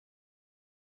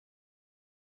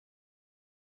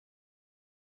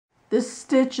This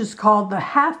stitch is called the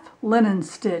half linen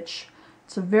stitch.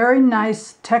 It's a very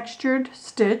nice textured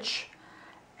stitch,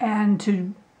 and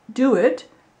to do it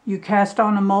you cast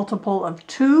on a multiple of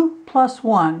 2 plus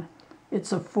 1.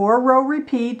 It's a 4-row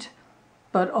repeat,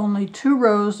 but only 2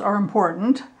 rows are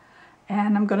important,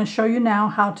 and I'm going to show you now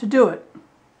how to do it.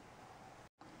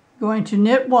 Going to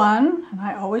knit 1, and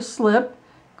I always slip.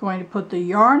 Going to put the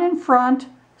yarn in front,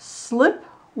 slip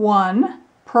 1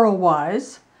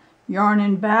 purlwise, yarn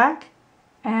in back,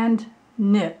 and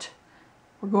knit.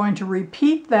 We're going to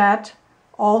repeat that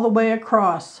all the way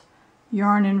across.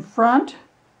 Yarn in front,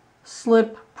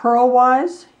 slip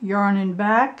purlwise, yarn in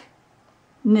back,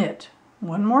 knit.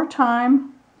 One more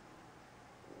time.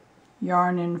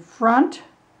 Yarn in front,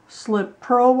 slip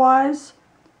purlwise,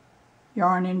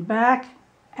 yarn in back,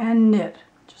 and knit.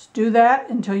 Just do that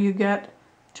until you get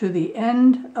to the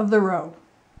end of the row.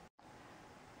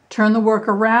 Turn the work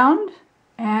around,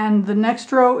 and the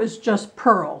next row is just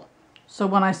purl. So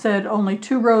when I said only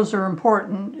 2 rows are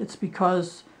important, it's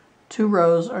because 2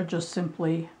 rows are just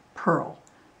simply purl.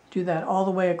 Do that all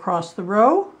the way across the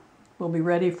row. We'll be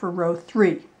ready for row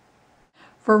 3.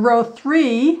 For row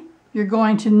 3, you're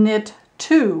going to knit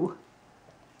 2,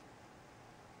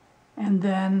 and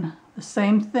then the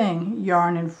same thing.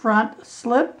 Yarn in front,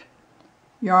 slip,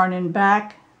 yarn in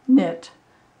back, knit.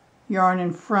 Yarn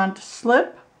in front,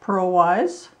 slip,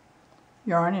 purlwise,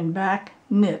 yarn in back,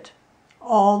 knit,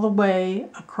 all the way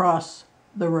across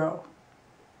the row.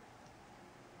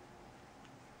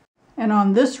 And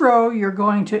on this row you're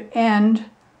going to end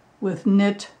with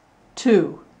knit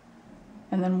 2,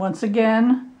 and then once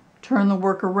again turn the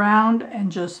work around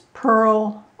and just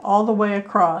purl all the way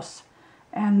across,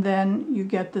 and then you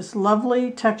get this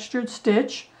lovely textured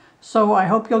stitch. So I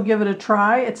hope you'll give it a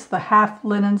try. It's the half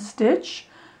linen stitch.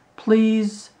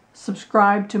 Please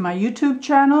subscribe to my YouTube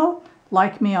channel,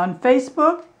 like me on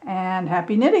Facebook, and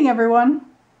happy knitting, everyone!